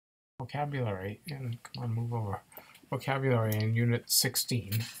vocabulary, and come on, move over. Vocabulary in Unit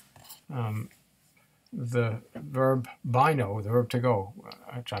 16. The verb bino, the verb to go,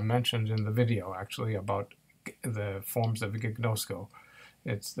 which I mentioned in the video actually about the forms of gignosko.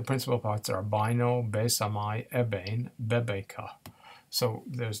 It's the principal parts are bino, besamai, ebein, bebeka. So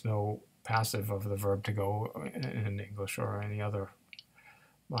there's no passive of the verb to go in English or any other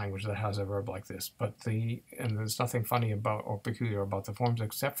language that has a verb like this. And there's nothing funny about or peculiar about the forms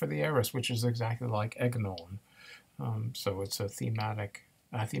except for the aorist, which is exactly like egnon. So it's a thematic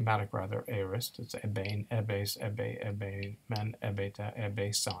aorist. It's ebein, ebes, ebe, ebein, men, ebeta,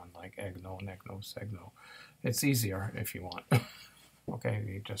 ebesan, like egnon, egnos, egno. It's easier if you want. Okay,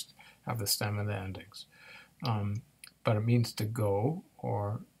 you just have the stem and the endings. But it means to go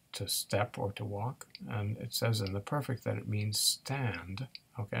or to step or to walk, and it says in the perfect that it means stand.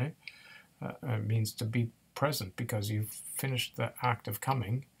 Okay, it means to be present because you've finished the act of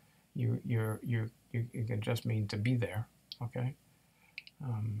coming. You can just mean to be there. Okay,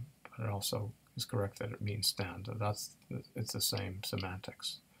 but it also is correct that it means stand. It's the same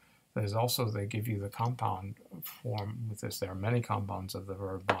semantics. There's also, they give you the compound form with this. There are many compounds of the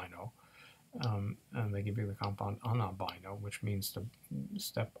verb bino, and they give you the compound anabino, which means to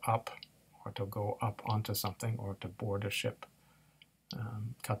step up or to go up onto something or to board a ship.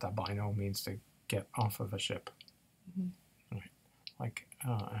 Katabino means to get off of a ship, right? Like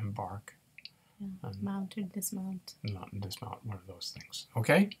embark. Yeah. Mount or dismount. Not dismount, one of those things.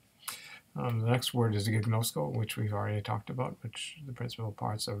 Okay? The next word is gignosko, which we've already talked about, which the principal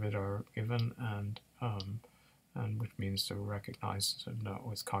parts of it are given, and which means to recognize, to know,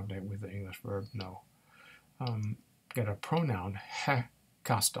 is cognate with the English verb know. Get a pronoun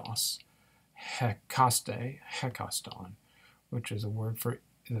hekastos, hekaste, hekaston, which is a word for,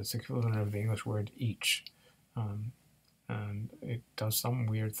 it's equivalent of the English word each, and it does some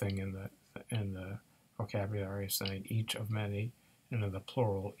weird thing in the vocabulary, saying each of many, and in the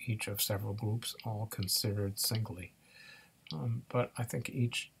plural, each of several groups, all considered singly. But I think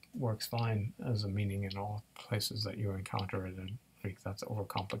each works fine as a meaning in all places that you encounter it in Greek. That's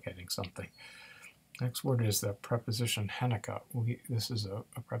overcomplicating something. Next word is the preposition heneka. This is a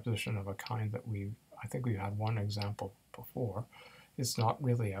preposition of a kind that I think we've had one example before. It's not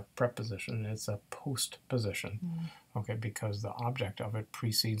really a preposition, it's a postposition, okay, because the object of it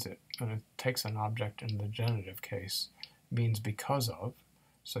precedes it, and it takes an object in the genitive case, means because of,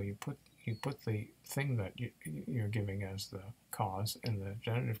 so you put the thing that you're giving as the cause in the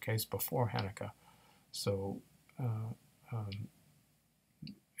genitive case before heneka. So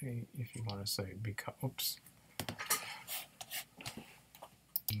if you want to say because, oops,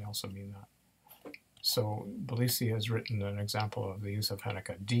 you also mean that. So Belisi has written an example of the use of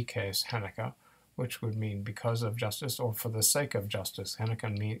heneka, dikes heneka, which would mean because of justice or for the sake of justice.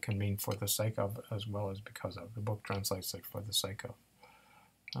 Heneka can mean for the sake of as well as because of. The book translates it for the sake of.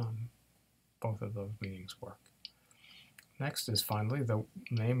 Both of those meanings work. Next is finally the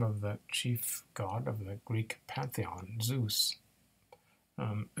name of the chief god of the Greek pantheon, Zeus.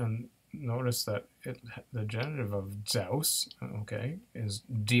 And notice that the genitive of Zeus, okay, is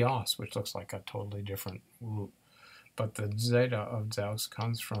dios, which looks like a totally different root. But the zeta of Zeus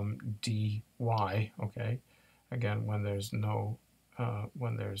comes from dy, okay? Again, when there's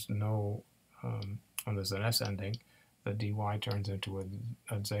when there's an s ending, the dy turns into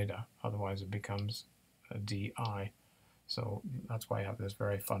a zeta. Otherwise, it becomes a di. So that's why I have this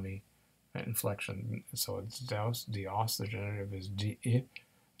very funny inflection. So it's Zeus, dios, the genitive is di,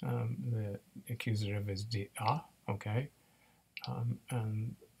 the accusative is dia, okay?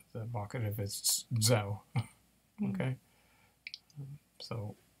 And the vocative is zeu, okay?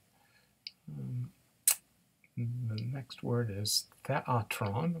 So the next word is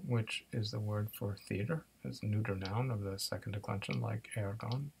theatron, which is the word for theater. It's a neuter noun of the second declension, like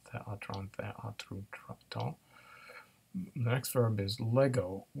ergon, theatron, theatruton. The next verb is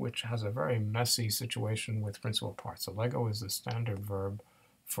lego, which has a very messy situation with principal parts. So lego is the standard verb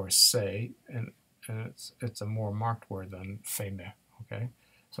for say, and it's a more marked word than feme, okay?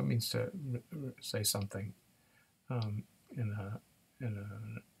 So it means to say something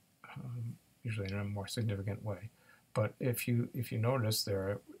usually in a more significant way. But if you notice, there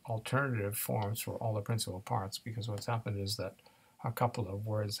are alternative forms for all the principal parts, because what's happened is that a couple of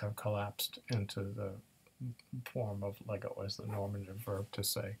words have collapsed into the form of lego as the normative verb to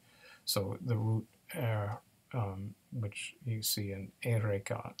say. So the root which you see in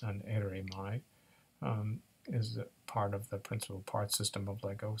ereka and eremai, is part of the principal part system of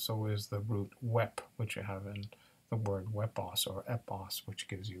lego. So is the root wep, which you have in the word wepos or epos, which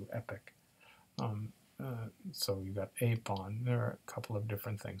gives you epic. so you got apon. There are a couple of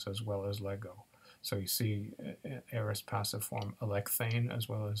different things as well as lego. So you see aorist passive form electhane as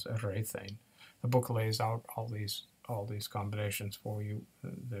well as erethane. The book lays out all these combinations for you.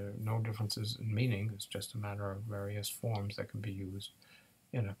 There are no differences in meaning. It's just a matter of various forms that can be used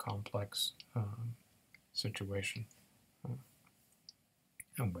in a complex situation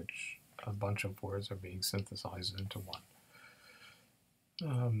in which a bunch of words are being synthesized into one.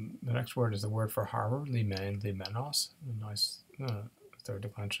 The next word is the word for harbor, limen, limenos. A nice third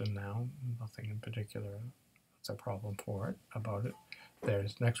declension noun. Nothing in particular that's a problem about it.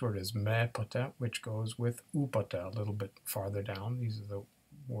 There's next word is me pote, which goes with upote a little bit farther down. These are the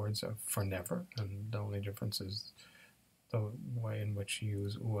words for never, and the only difference is the way in which you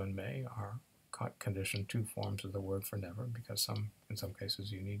use u and me are conditioned two forms of the word for never, because in some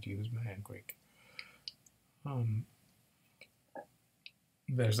cases you need to use me in Greek.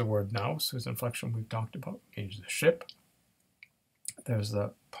 There's the word nous, whose inflection we've talked about, means the ship. There's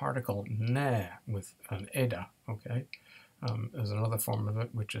the particle ne with an eda, okay? There's another form of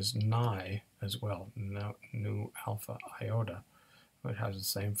it, which is nai as well, nu alpha iota. It has the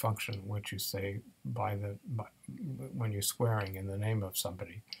same function, which you say when you're swearing in the name of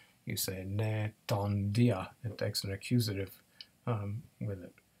somebody. You say ne ton dia. It takes an accusative with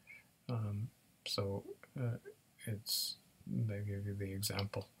it. They give you the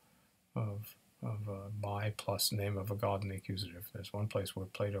example of by plus name of a god in the accusative. There's one place where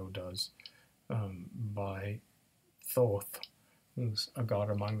Plato does by Thoth, who's a god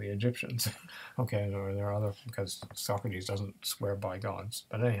among the Egyptians. Okay, or there are other, because Socrates doesn't swear by gods.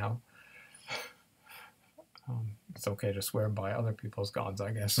 But anyhow, it's okay to swear by other people's gods,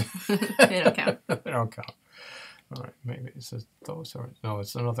 I guess. They don't count. They don't count. All right, maybe it says Thoth, or no,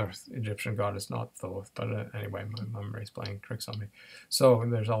 it's another Egyptian god. It's not Thoth, but anyway, my memory's playing tricks on me. So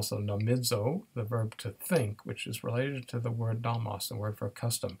there's also namizo, the verb to think, which is related to the word nomos, the word for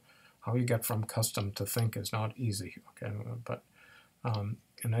custom. How you get from custom to think is not easy, okay? But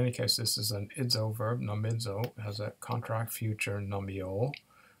in any case, this is an idzo verb. Namizo has a contract future nomio.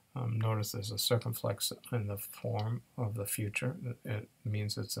 Notice there's a circumflex in the form of the future. It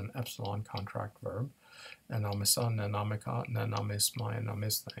means it's an epsilon contract verb. Anamisa, nanamika, nanamisma, and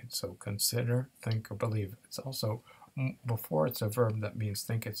namisthane. So consider, think, or believe. It's also, before it's a verb that means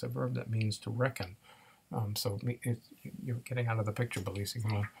think, it's a verb that means to reckon. So you're getting out of the picture, Belisi,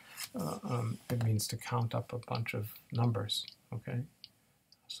 come on. It means to count up a bunch of numbers, okay?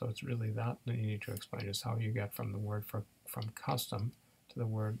 So it's really that you need to explain, is how you get from the word from custom to a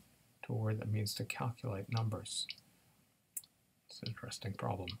word that means to calculate numbers. It's an interesting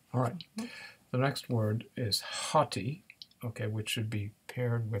problem. All right. The next word is hati, okay, which should be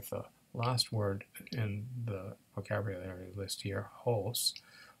paired with the last word in the vocabulary list here, hos.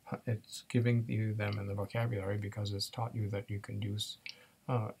 It's giving you them in the vocabulary because it's taught you that you can use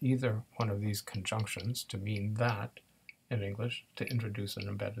either one of these conjunctions to mean that in English to introduce an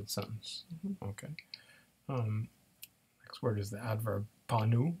embedded sentence. Okay. Next word is the adverb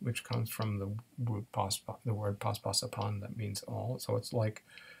panu, which comes from the word paspasapan, that means all. So it's like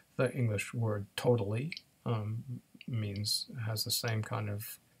the English word totally, has the same kind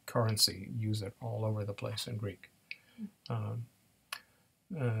of currency. Use it all over the place in Greek. And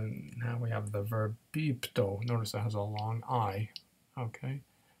now we have the verb bipto. Notice it has a long I, okay?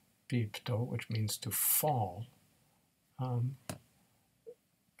 Bipto, which means to fall. And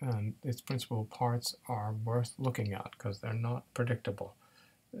its principal parts are worth looking at because they're not predictable.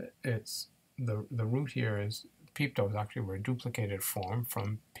 It's the root here is, pipto is actually a duplicated form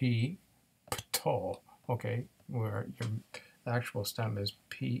from pto, okay, where the actual stem is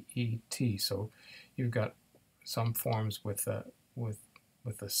pet. So you've got some forms with the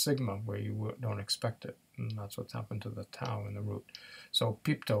sigma where you don't expect it, and that's what's happened to the tau in the root. So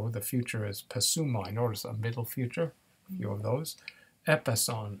pipto, the future is pesumai. Notice a middle future, a few of those.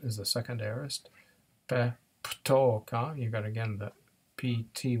 Epeson is the second aorist. Ptoka, you got again the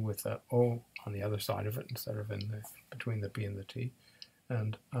pt with the o on the other side of it instead of between the p and the t.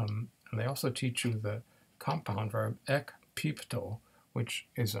 And they also teach you the compound verb ek pipto, which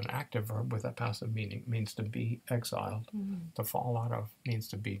is an active verb with a passive meaning. It means to be exiled. To fall out of means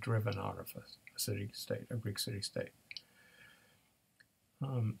to be driven out of a city-state, a Greek city-state.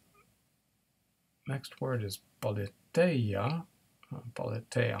 Next word is politeia,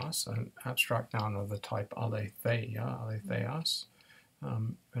 politeas, an abstract noun of the type aletheas,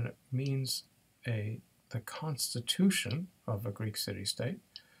 and it means the constitution of a Greek city-state.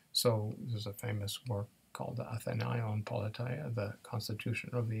 So there's a famous work called the Athenaion Politeia, the constitution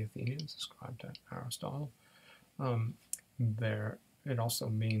of the Athenians, ascribed to Aristotle. There it also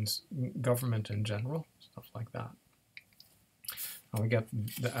means government in general, stuff like that. And we get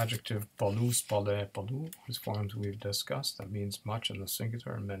the adjective polu, spale, polu, whose forms we've discussed. That means much in the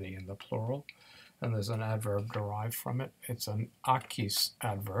singular and many in the plural. And there's an adverb derived from it. It's an akis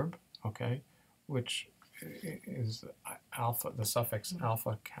adverb, okay, which is alpha, the suffix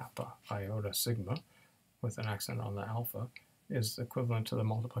alpha, kappa, iota, sigma, with an accent on the alpha, is equivalent to the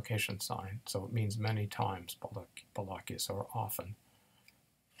multiplication sign. So it means many times, polakis, or often.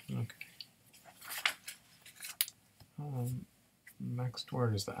 Okay. Next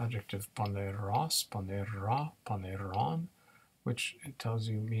word is the adjective poneros, ponera, poneron, which it tells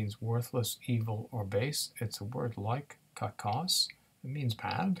you means worthless, evil, or base. It's a word like kakos. It means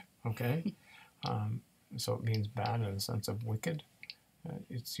bad, okay? So it means bad in the sense of wicked.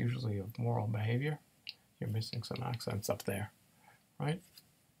 It's usually of moral behavior. You're missing some accents up there, right?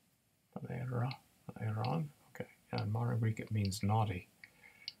 Ponera, poneron, okay. And in modern Greek it means naughty.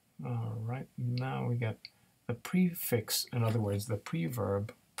 All right, now we get the prefix, in other words, the preverb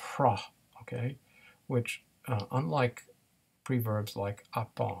pra, okay, which unlike preverbs like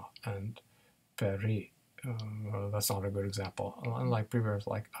apa and peri, that's not a good example. Unlike preverbs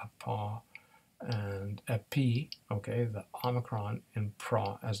like apa and epi, okay, the omicron in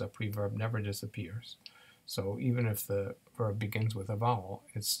pra as a preverb never disappears. So even if the verb begins with a vowel,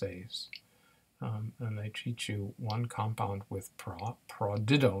 it stays. And they teach you one compound with pra,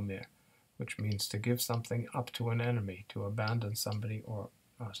 prodidome, which means to give something up to an enemy, to abandon somebody or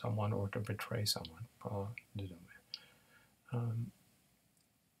someone, or to betray someone. Prodidome.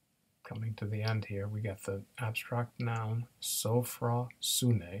 Coming to the end here, we get the abstract noun sophra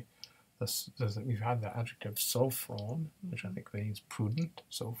sune. We've had the adjective sophron, which I think means prudent,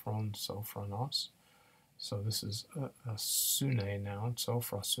 sophron, sophronos. So this is a sune noun,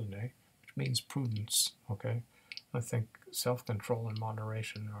 sophra sune, which means prudence, okay? I think self-control and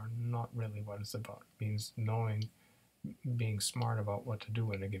moderation are not really what it's about. It means knowing, being smart about what to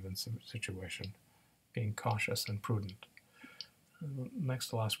do in a given situation, being cautious and prudent. Next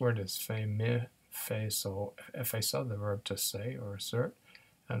to last word is feme, so, the verb to say or assert,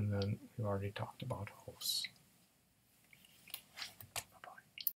 and then we already talked about hos.